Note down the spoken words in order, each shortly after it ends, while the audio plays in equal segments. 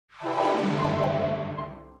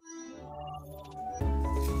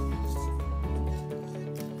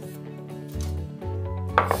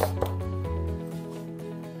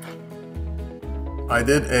I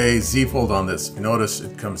did a Z-fold on this. You notice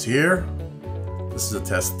it comes here. This is a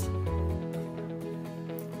test.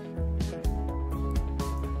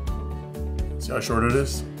 See how short it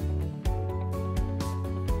is?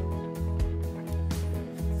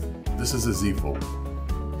 This is a Z-fold.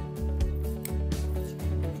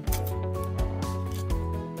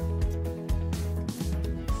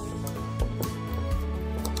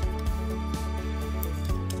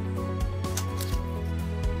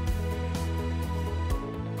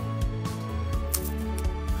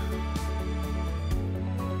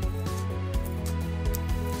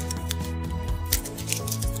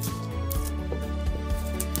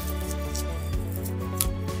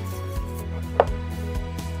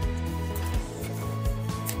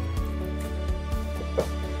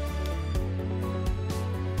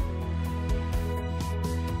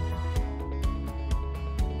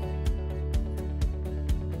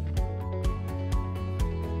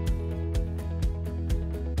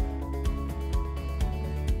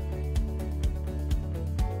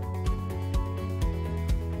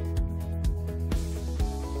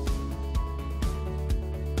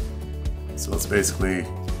 So let's basically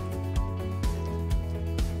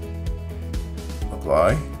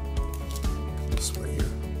apply this way here.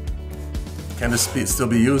 Can this still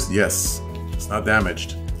be used? Yes, it's not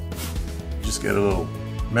damaged. You just get a little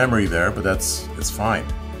memory there, but it's fine.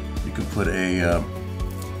 You can put a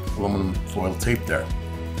aluminum foil tape there.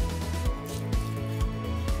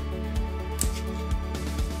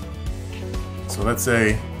 So let's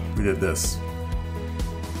say we did this.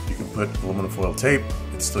 You can put aluminum foil tape,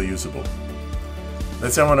 it's still usable.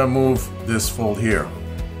 Let's say I want to move this fold here.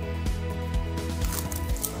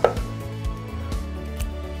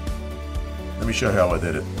 Let me show you how I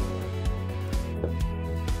did it.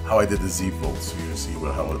 How I did the Z-fold, so you see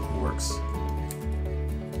how it works.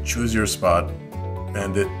 Choose your spot,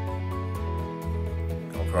 bend it,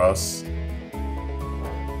 go across,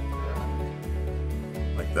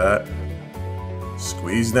 like that.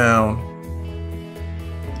 Squeeze down.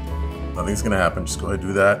 Nothing's gonna happen, just go ahead and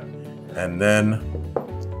do that. And then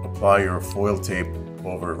apply your foil tape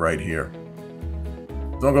over right here.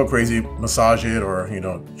 Don't go crazy, massage it, or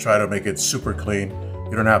try to make it super clean.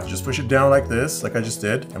 You don't have to, just push it down like this, like I just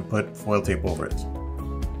did, and put foil tape over it.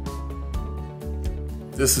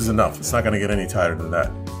 This is enough, it's not gonna get any tighter than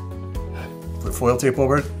that. Put foil tape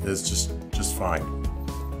over it, it's just fine.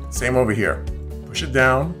 Same over here. Push it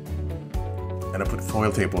down, and I put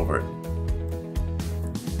foil tape over it.